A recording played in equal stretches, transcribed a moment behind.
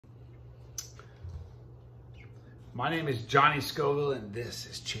My name is Johnny Scoville, and this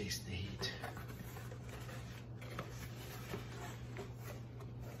is Chase the Heat.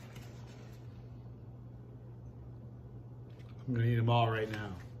 I'm gonna eat them all right now.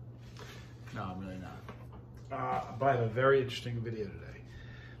 No, I'm really not. But I have a very interesting video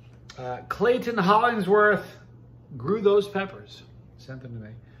today. Clayton Hollingsworth grew those peppers. Sent them to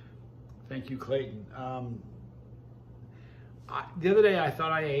me. Thank you, Clayton. The other day I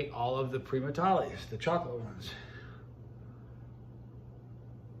thought I ate all of the Primotalis, the chocolate ones.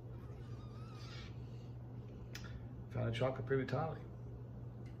 Found a chocolate Primotalii.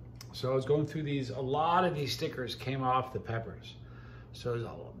 So I was going through these, a lot of these stickers came off the peppers.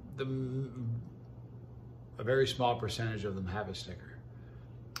 So a very small percentage of them have a sticker.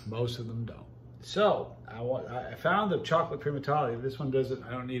 Most of them don't. So I found the chocolate Primotalii. This one doesn't,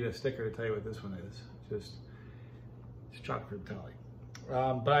 I don't need a sticker to tell you what this one is. It's chocolate Primotalii.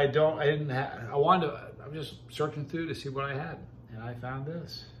 But I'm just searching through to see what I had. And I found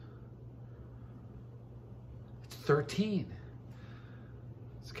this. It's 13.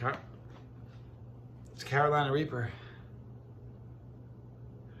 It's Carolina Reaper.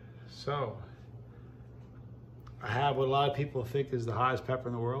 So, I have what a lot of people think is the highest pepper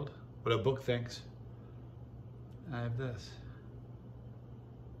in the world, what a book thinks. I have this.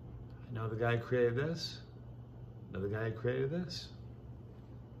 I know the guy who created this. I know the guy who created this.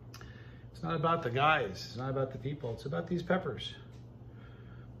 It's not about the guys. It's not about the people. It's about these peppers.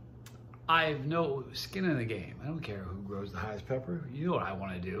 I have no skin in the game. I don't care who grows the highest pepper. You know what I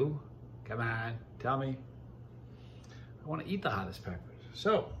want to do. Come on, tell me. I want to eat the hottest peppers.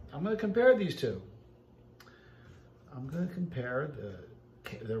 So, I'm going to compare these two. I'm going to compare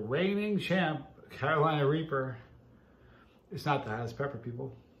the reigning champ, Carolina Reaper. It's not the hottest pepper,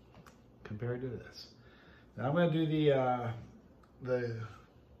 people, compared to this. Now I'm going to do the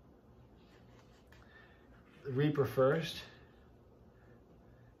Reaper first.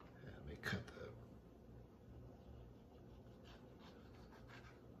 Let me cut the...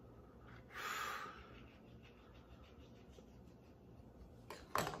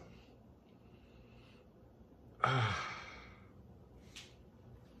 I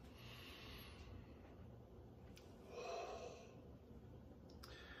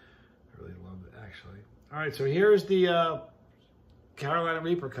really love it, actually. All right, so here's the Carolina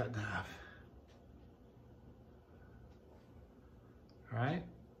Reaper cut in half. All right,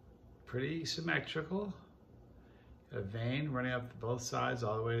 pretty symmetrical. Got a vein running up both sides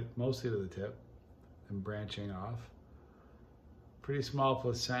all the way, mostly to the tip, and branching off. Pretty small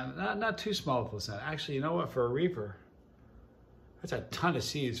placenta, not too small a placenta. Actually, you know what, for a Reaper, that's a ton of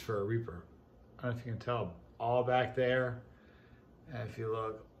seeds for a Reaper. I don't know if you can tell, all back there. And if you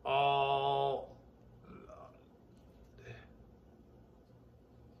look, all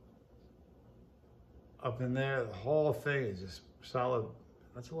up in there, the whole thing is just solid.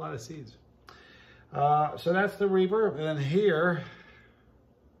 That's a lot of seeds. So that's the Reaper. And then here,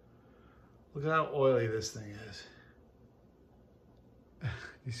 look at how oily this thing is.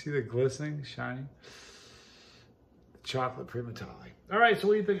 You see the glistening, shining? The chocolate Primotalii. All right, so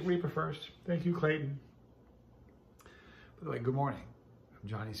what do you think, Reaper first? Thank you, Clayton. By the way, good morning. I'm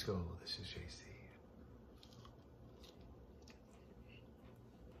Johnny Scoville. This is JC.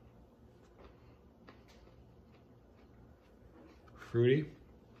 Fruity.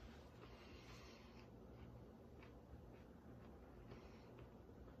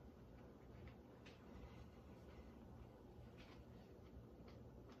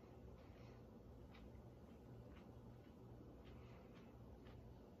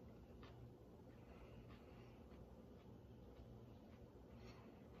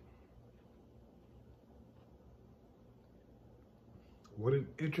 What an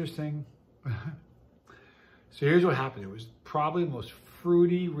interesting... So here's what happened. It was probably the most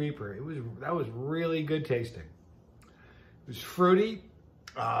fruity Reaper. That was really good tasting. It was fruity,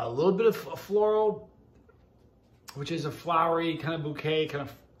 a little bit of floral, which is a flowery kind of bouquet, kind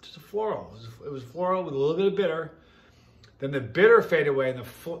of just a floral. It was floral with a little bit of bitter. Then the bitter faded away and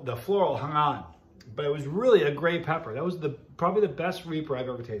the floral hung on. But it was really a great pepper. That was probably the best Reaper I've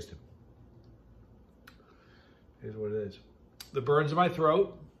ever tasted. Here's what it is. The burns in my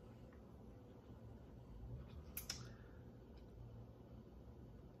throat.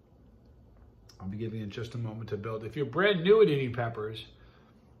 I'll be giving you just a moment to build. If you're brand new at eating peppers,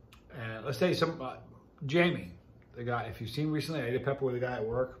 and let's say Jamie, the guy, if you've seen recently, I ate a pepper with a guy at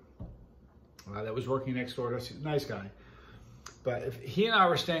work that was working next door. That's a nice guy. But if he and I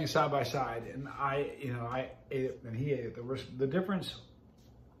were staying side by side, and I ate it and he ate it, the difference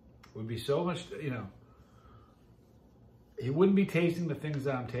would be so much, he wouldn't be tasting the things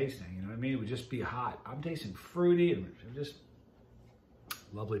that I'm tasting. You know what I mean? It would just be hot. I'm tasting fruity and just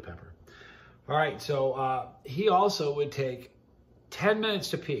lovely pepper. All right, so he also would take 10 minutes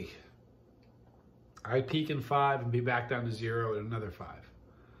to peak. I'd peak in 5 and be back down to 0 in another 5.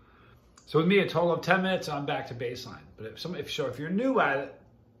 So with me, a total of 10 minutes, I'm back to baseline. But if you're new at it,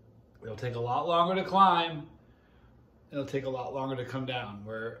 it'll take a lot longer to climb. It'll take a lot longer to come down.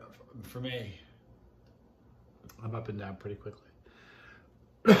 Where for me, I'm up and down pretty quickly.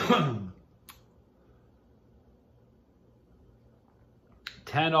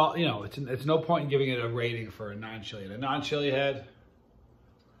 10, you know, it's no point in giving it a rating for a non-chili. A non-chili head,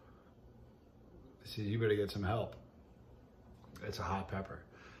 see, you better get some help. It's a hot pepper.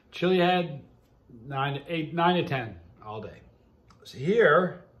 Chili head, 9 to 10 all day. So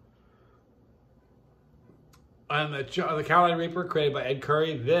here, on the Carolina Reaper created by Ed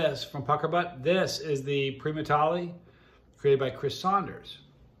Curry, this from Puckerbutt, this is the Primotalii created by Chris Saunders.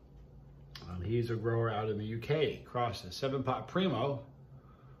 He's a grower out in the UK, across the 7-pot Primo,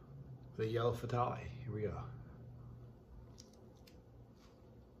 the yellow Fatali. Here we go.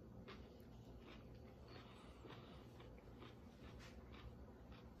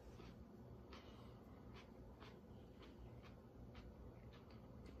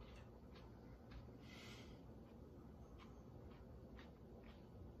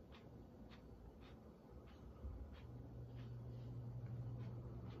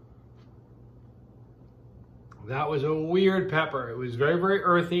 That was a weird pepper. It was very, very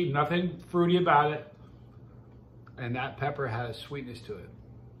earthy, nothing fruity about it. And that pepper had a sweetness to it.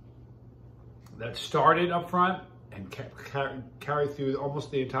 That started up front and kept carried through almost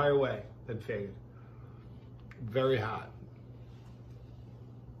the entire way, then faded. Very hot.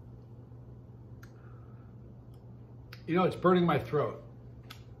 You know, it's burning my throat.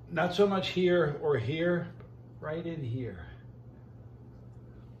 Not so much here or here, right in here.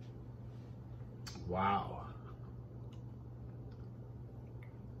 Wow.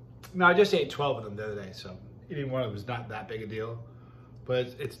 No, I just ate 12 of them the other day, so eating one of them was not that big a deal. But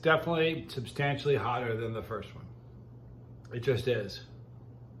it's definitely substantially hotter than the first one. It just is.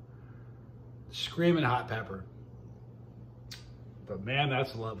 Screaming hot pepper. But man,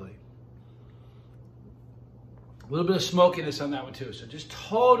 that's lovely. A little bit of smokiness on that one too. So just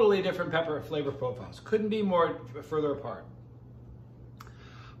totally different pepper flavor profiles. Couldn't be more further apart.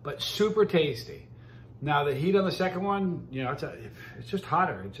 But super tasty. Now the heat on the second one, you know, it's just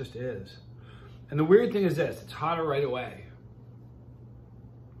hotter. It just is. And the weird thing is this, it's hotter right away.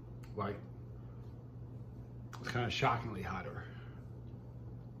 Like, it's kind of shockingly hotter.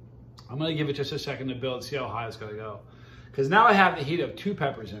 I'm gonna give it just a second to build, see how high it's gonna go. Because now I have the heat of 2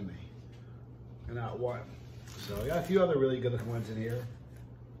 peppers in me, and not 1. So I got a few other really good looking ones in here.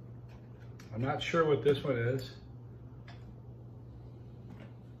 I'm not sure what this one is.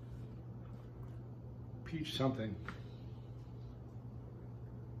 Peach something.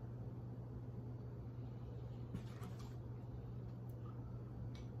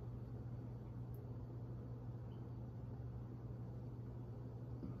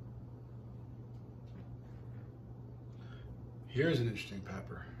 Here's an interesting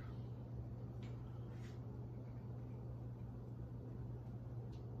pepper.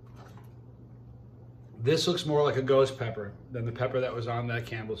 This looks more like a ghost pepper than the pepper that was on that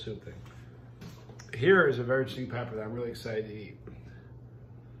Campbell soup thing. Here is a very interesting pepper that I'm really excited to eat.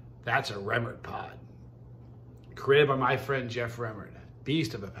 That's a Remmert pod. Created by my friend Jeff Remmert.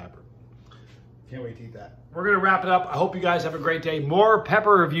 Beast of a pepper. Can't wait to eat that. We're gonna wrap it up. I hope you guys have a great day. More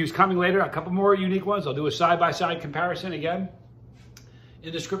pepper reviews coming later. A couple more unique ones. I'll do a side-by-side comparison again. In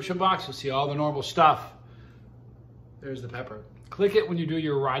the description box, you'll see all the normal stuff. There's the pepper. Click it when you do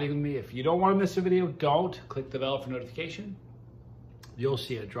your riding with me. If you don't want to miss a video, don't. Click the bell for notification. You'll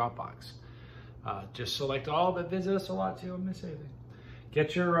see a Dropbox. Just select all, but visit us a lot so you don't miss anything.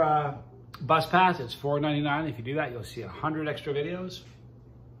 Get your bus pass. It's $4.99. If you do that, you'll see 100 extra videos.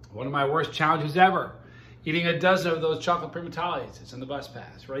 One of my worst challenges ever. Eating a dozen of those chocolate Primatalis. It's in the bus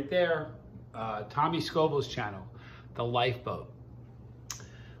pass. Right there, Tommy Scoville's channel, The Lifeboat.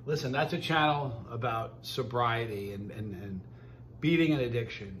 Listen, that's a channel about sobriety and beating an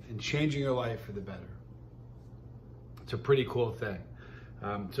addiction and changing your life for the better. It's a pretty cool thing.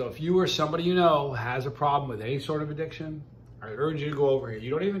 So if you or somebody you know has a problem with any sort of addiction, I urge you to go over here.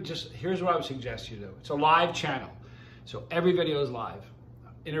 You don't even here's what I would suggest you do. It's a live channel. So every video is live,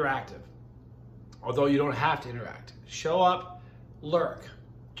 interactive. Although you don't have to interact. Show up, lurk.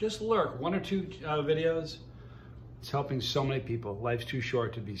 Just lurk. 1 or 2 videos. It's helping so many people. Life's too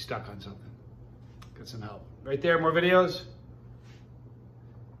short to be stuck on something. Get some help. Right there, more videos.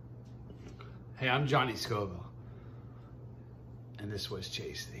 Hey, I'm Johnny Scoville. And this was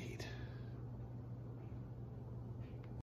Chase the Heat.